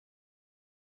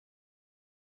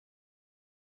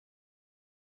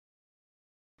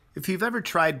If you've ever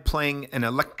tried playing an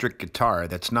electric guitar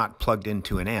that's not plugged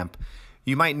into an amp,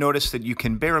 you might notice that you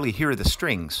can barely hear the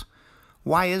strings.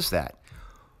 Why is that?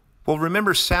 Well,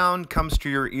 remember, sound comes to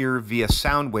your ear via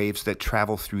sound waves that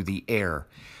travel through the air.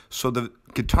 So the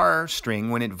guitar string,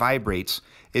 when it vibrates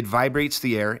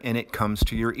the air and it comes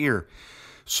to your ear.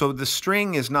 So the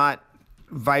string is not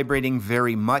vibrating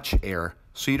very much air,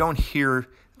 so you don't hear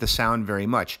the sound very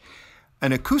much.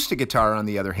 An acoustic guitar, on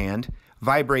the other hand,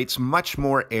 vibrates much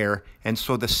more air, and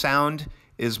so the sound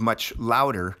is much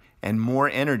louder and more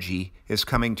energy is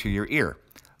coming to your ear.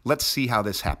 Let's see how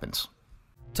this happens.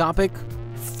 Topic: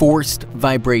 forced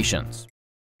vibrations.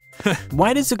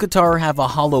 Why does a guitar have a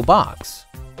hollow box?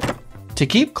 To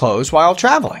keep closed while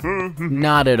traveling.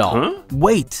 Not at all. Huh?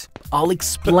 Wait, I'll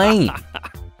explain.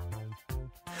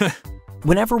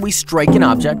 Whenever we strike an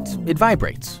object, it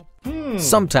vibrates.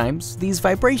 Sometimes these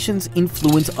vibrations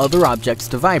influence other objects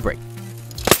to vibrate.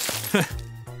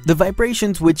 The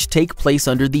vibrations which take place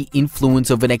under the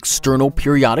influence of an external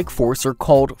periodic force are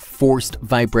called forced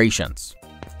vibrations.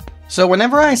 So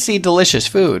whenever I see delicious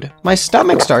food, my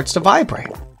stomach starts to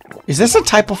vibrate. Is this a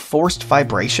type of forced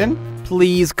vibration?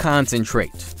 Please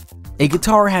concentrate. A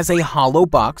guitar has a hollow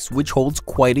box which holds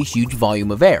quite a huge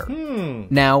volume of air.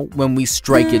 Now, when we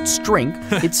strike its string,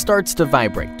 it starts to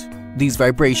vibrate. These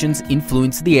vibrations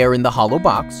influence the air in the hollow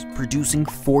box, producing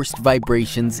forced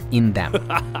vibrations in them.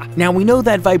 Now, we know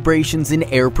that vibrations in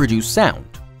air produce sound.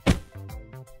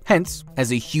 Hence,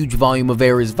 as a huge volume of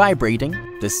air is vibrating,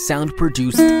 the sound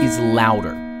produced is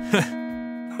louder.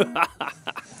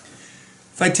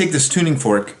 If I take this tuning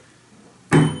fork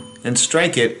and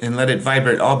strike it and let it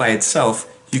vibrate all by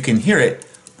itself, you can hear it.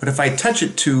 But if I touch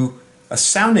it to a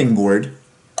sounding board,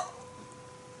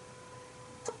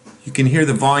 you can hear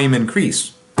the volume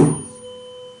increase.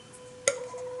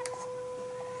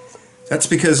 That's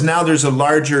because now there's a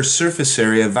larger surface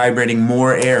area vibrating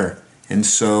more air, and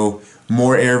so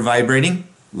more air vibrating,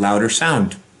 louder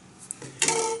sound.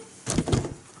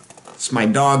 It's my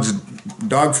dog's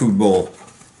dog food bowl.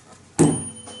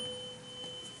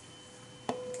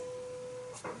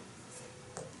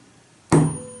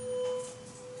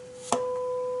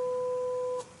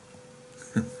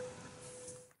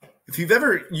 If you've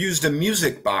ever used a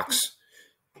music box,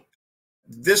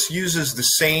 this uses the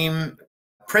same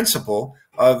principle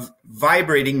of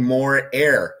vibrating more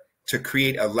air to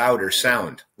create a louder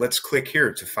sound. Let's click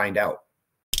here to find out.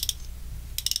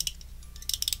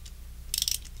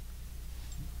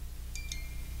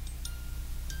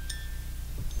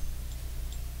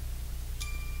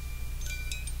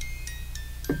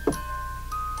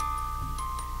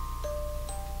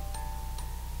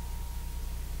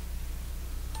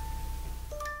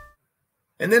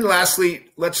 And then lastly,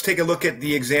 let's take a look at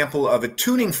the example of a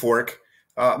tuning fork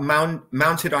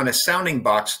mounted on a sounding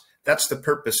box. That's the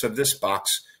purpose of this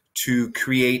box, to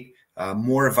create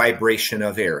more vibration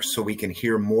of air so we can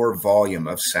hear more volume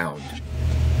of sound.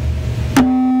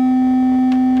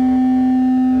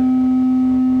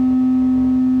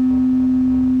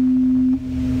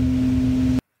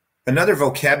 Another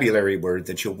vocabulary word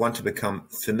that you'll want to become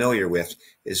familiar with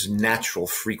is natural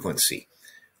frequency.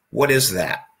 What is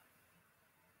that?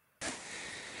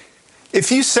 If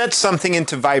you set something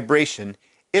into vibration,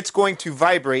 it's going to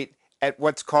vibrate at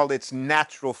what's called its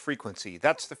natural frequency.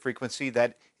 That's the frequency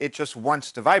that it just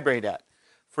wants to vibrate at.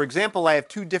 For example, I have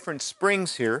two different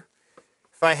springs here.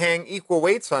 If I hang equal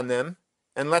weights on them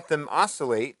and let them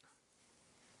oscillate,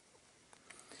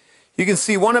 you can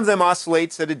see one of them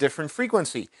oscillates at a different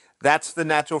frequency. That's the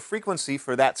natural frequency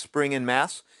for that spring and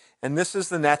mass, and this is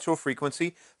the natural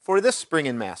frequency for this spring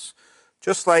and mass.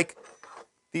 Just like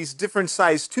these different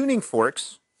size tuning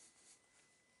forks,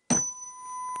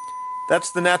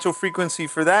 that's the natural frequency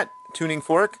for that tuning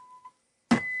fork,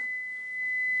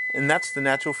 and that's the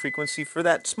natural frequency for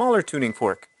that smaller tuning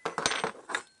fork.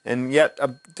 And yet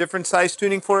a different size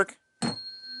tuning fork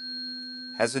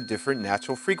has a different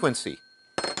natural frequency.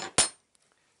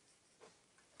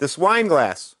 This wine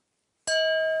glass,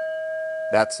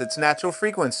 that's its natural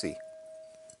frequency.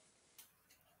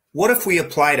 What if we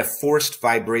applied a forced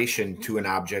vibration to an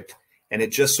object and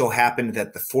it just so happened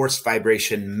that the forced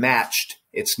vibration matched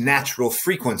its natural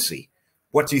frequency?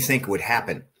 What do you think would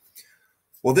happen?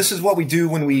 Well, this is what we do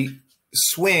when we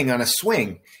swing on a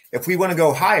swing. If we want to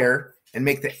go higher and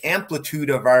make the amplitude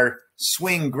of our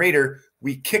swing greater,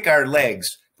 we kick our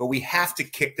legs, but we have to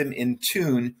kick them in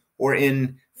tune or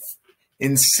in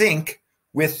sync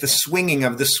with the swinging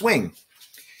of the swing.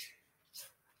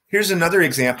 Here's another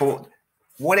example.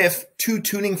 What if two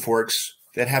tuning forks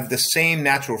that have the same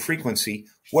natural frequency,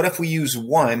 what if we use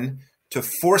one to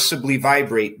forcibly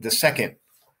vibrate the second?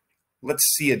 Let's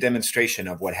see a demonstration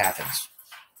of what happens.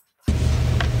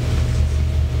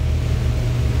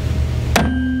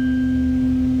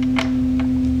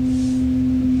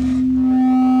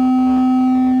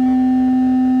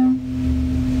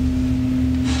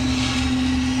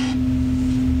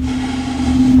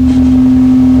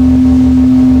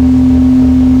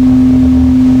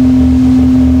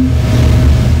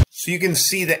 So you can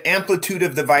see the amplitude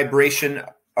of the vibration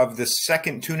of the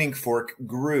second tuning fork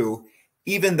grew,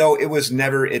 even though it was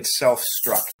never itself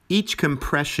struck. Each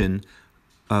compression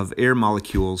of air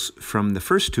molecules from the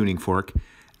first tuning fork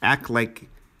act like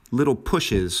little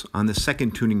pushes on the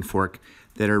second tuning fork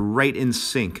that are right in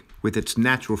sync with its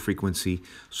natural frequency.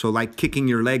 So like kicking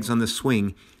your legs on the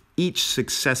swing, each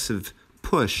successive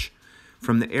push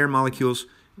from the air molecules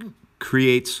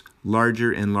creates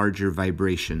larger and larger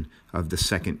vibration of the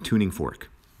second tuning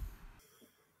fork.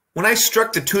 When I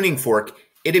struck the tuning fork,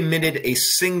 it emitted a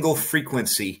single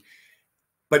frequency,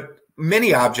 but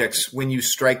many objects, when you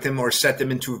strike them or set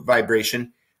them into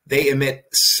vibration, they emit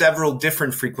several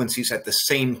different frequencies at the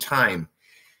same time.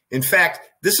 In fact,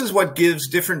 this is what gives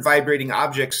different vibrating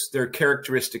objects their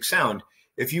characteristic sound.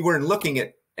 If you weren't looking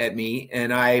at me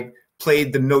and I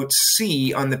played the note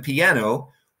C on the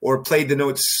piano or played the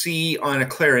note C on a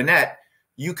clarinet,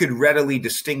 you could readily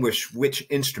distinguish which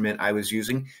instrument I was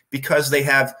using because they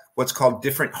have what's called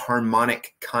different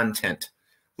harmonic content.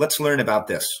 Let's learn about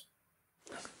this.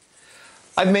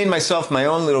 I've made myself my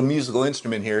own little musical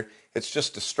instrument here. It's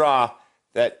just a straw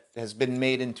that has been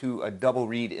made into a double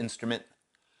reed instrument.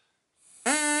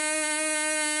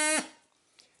 And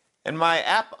my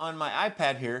app on my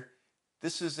iPad here,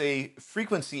 this is a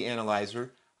frequency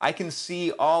analyzer. I can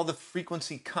see all the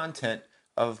frequency content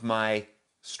of my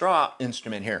straw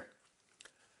instrument here.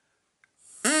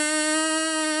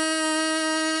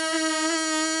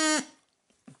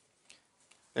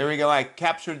 There we go. I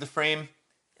captured the frame,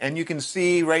 and you can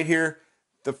see right here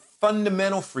the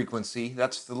fundamental frequency.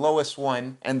 That's the lowest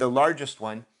one, and the largest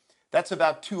one. That's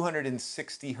about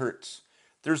 260 hertz.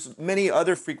 There's many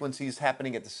other frequencies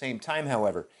happening at the same time,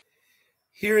 however.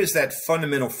 Here is that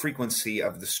fundamental frequency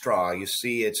of the straw. You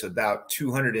see it's about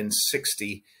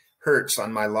 260 hertz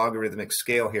on my logarithmic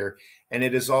scale here, and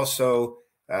it is also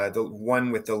the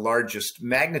one with the largest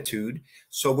magnitude.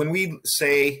 So when we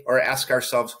say or ask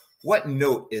ourselves, what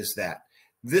note is that?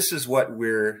 This is what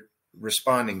we're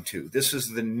responding to. This is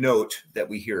the note that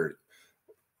we hear.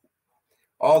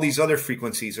 All these other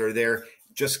frequencies are there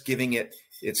just giving it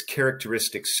its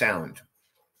characteristic sound.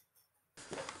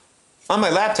 On my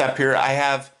laptop here, I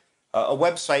have a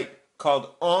website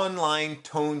called Online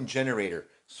Tone Generator.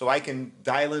 So I can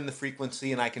dial in the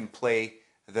frequency and I can play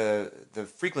the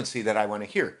frequency that I want to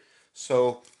hear.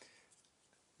 So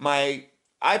my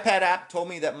iPad app told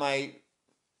me that my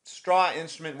straw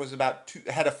instrument was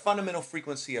had a fundamental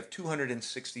frequency of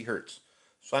 260 hertz.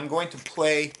 So I'm going to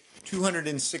play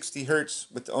 260 hertz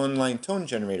with the Online Tone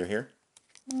Generator here.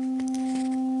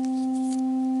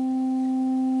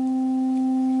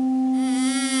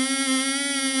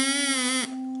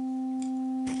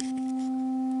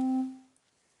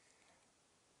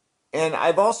 And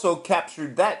I've also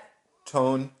captured that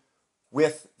tone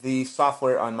with the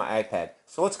software on my iPad.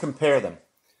 So let's compare them.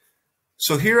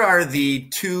 So here are the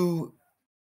two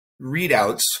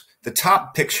readouts. The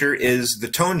top picture is the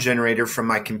tone generator from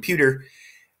my computer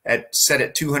set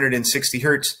at 260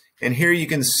 hertz. And here you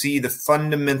can see the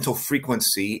fundamental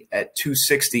frequency at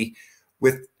 260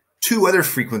 with two other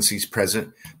frequencies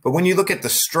present. But when you look at the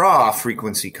straw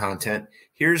frequency content,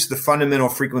 here's the fundamental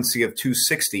frequency of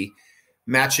 260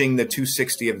 matching the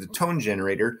 260 of the tone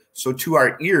generator. So to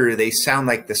our ear, they sound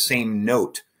like the same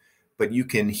note, but you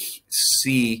can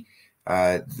see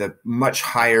the much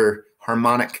higher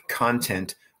harmonic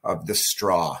content of the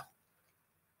straw.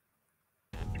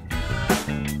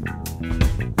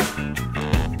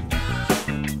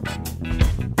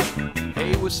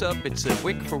 Hey, what's up? It's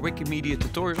Wick for Wikimedia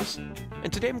Tutorials,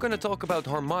 and today I'm going to talk about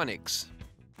harmonics.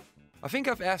 I think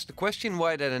I've asked the question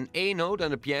why that an A note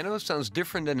on a piano sounds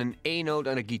different than an A note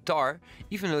on a guitar,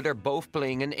 even though they're both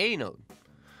playing an A note.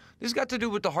 This got to do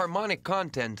with the harmonic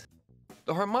content.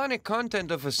 The harmonic content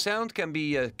of a sound can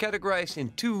be categorized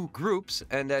in two groups,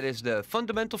 and that is the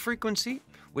fundamental frequency,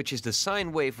 which is the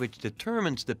sine wave which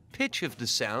determines the pitch of the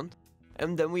sound,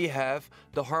 and then we have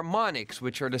the harmonics,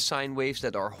 which are the sine waves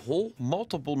that are whole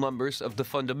multiple numbers of the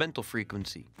fundamental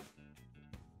frequency.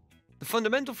 The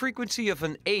fundamental frequency of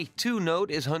an A2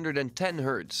 note is 110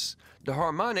 Hz. The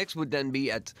harmonics would then be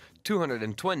at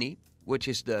 220, which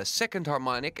is the second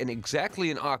harmonic and exactly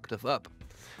an octave up.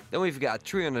 Then we've got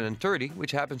 330,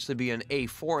 which happens to be an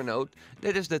A4 note.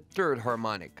 That is the third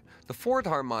harmonic. The fourth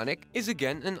harmonic is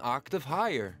again an octave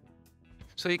higher.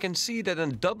 So you can see that a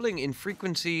doubling in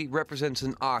frequency represents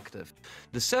an octave.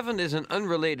 The 7th is an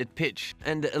unrelated pitch,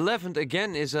 and the 11th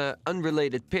again is an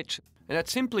unrelated pitch. And that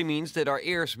simply means that our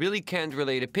ears really can't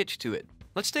relate a pitch to it.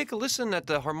 Let's take a listen at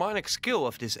the harmonic scale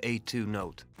of this A2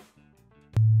 note.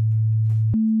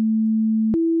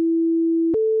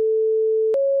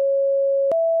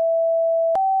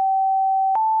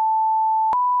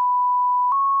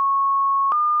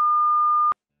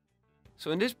 So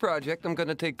in this project, I'm going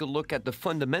to take a look at the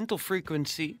fundamental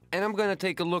frequency, and I'm going to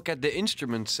take a look at the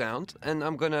instrument sound, and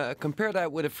I'm going to compare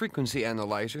that with a frequency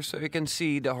analyzer so you can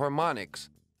see the harmonics.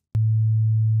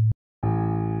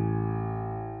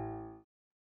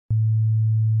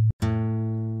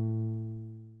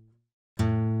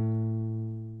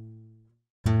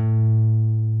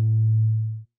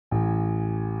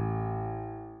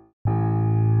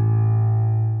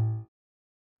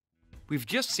 We've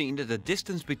just seen that the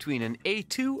distance between an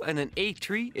A2 and an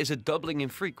A3 is a doubling in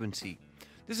frequency.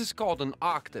 This is called an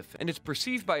octave, and it's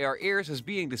perceived by our ears as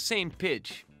being the same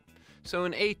pitch. So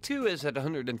an A2 is at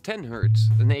 110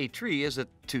 Hz, an A3 is at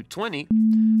 220,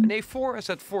 an A4 is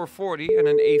at 440, and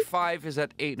an A5 is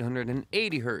at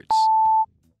 880 Hz.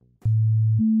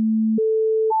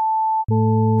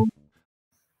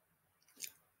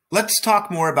 Let's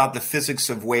talk more about the physics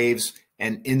of waves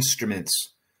and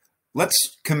instruments.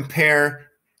 Let's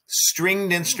compare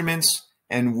stringed instruments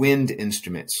and wind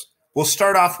instruments. We'll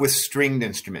start off with stringed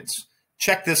instruments.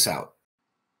 Check this out.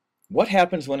 What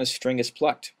happens when a string is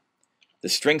plucked? The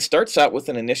string starts out with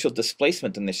an initial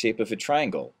displacement in the shape of a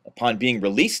triangle. Upon being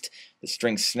released, the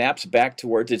string snaps back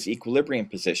towards its equilibrium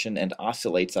position and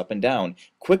oscillates up and down,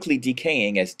 quickly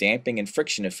decaying as damping and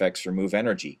friction effects remove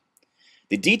energy.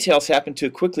 The details happen too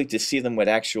quickly to see them with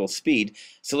actual speed,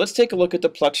 so let's take a look at the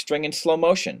plucked string in slow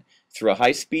motion through a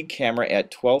high-speed camera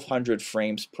at 1200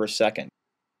 frames per second.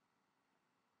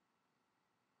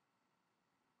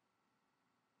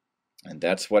 And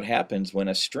that's what happens when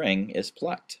a string is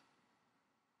plucked.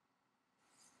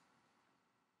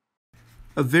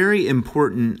 A very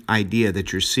important idea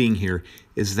that you're seeing here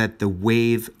is that the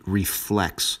wave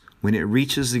reflects. When it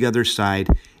reaches the other side,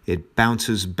 it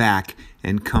bounces back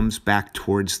and comes back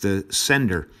towards the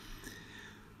sender.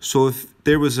 So if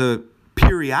there was a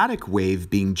periodic wave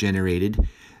being generated,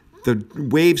 the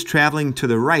waves traveling to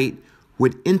the right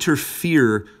would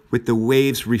interfere with the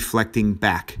waves reflecting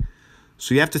back.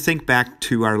 So you have to think back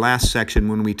to our last section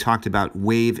when we talked about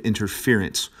wave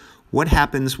interference. What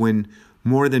happens when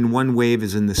more than one wave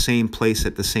is in the same place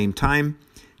at the same time?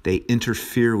 They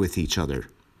interfere with each other.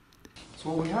 So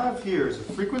what we have here is a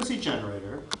frequency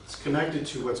generator. It's connected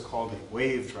to what's called a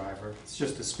wave driver. It's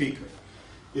just a speaker.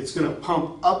 It's going to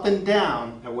pump up and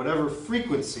down at whatever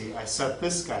frequency I set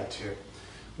this guy to.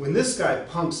 When this guy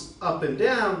pumps up and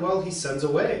down, well, he sends a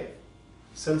wave.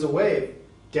 He sends a wave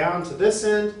down to this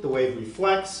end, the wave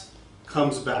reflects,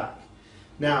 comes back.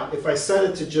 Now, if I set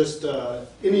it to just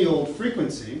any old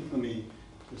frequency, let me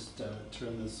just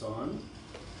turn this on.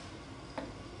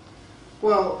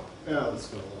 Well, yeah, let's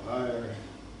go a little higher.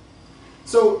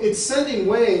 So it's sending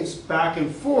waves back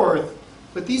and forth,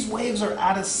 but these waves are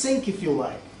out of sync, if you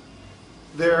like.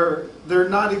 They're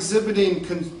not exhibiting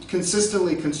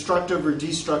consistently constructive or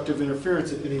destructive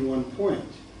interference at any one point.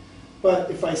 But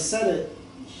if I set it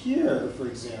here, for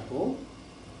example,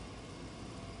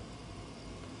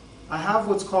 I have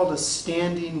what's called a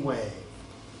standing wave.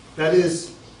 That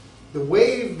is, the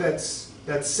wave that's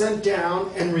sent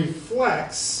down and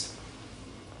reflects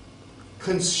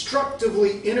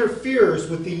constructively interferes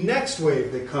with the next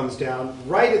wave that comes down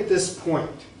right at this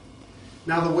point.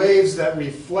 Now the waves that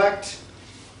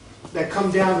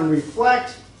come down and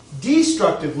reflect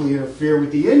destructively interfere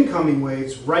with the incoming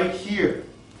waves right here.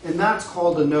 And that's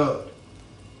called a node.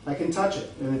 I can touch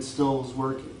it and it still is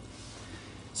working.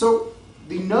 So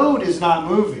the node is not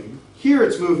moving. Here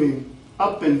it's moving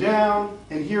up and down,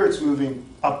 and here it's moving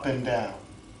up and down.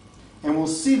 And we'll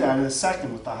see that in a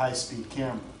second with the high-speed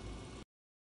camera.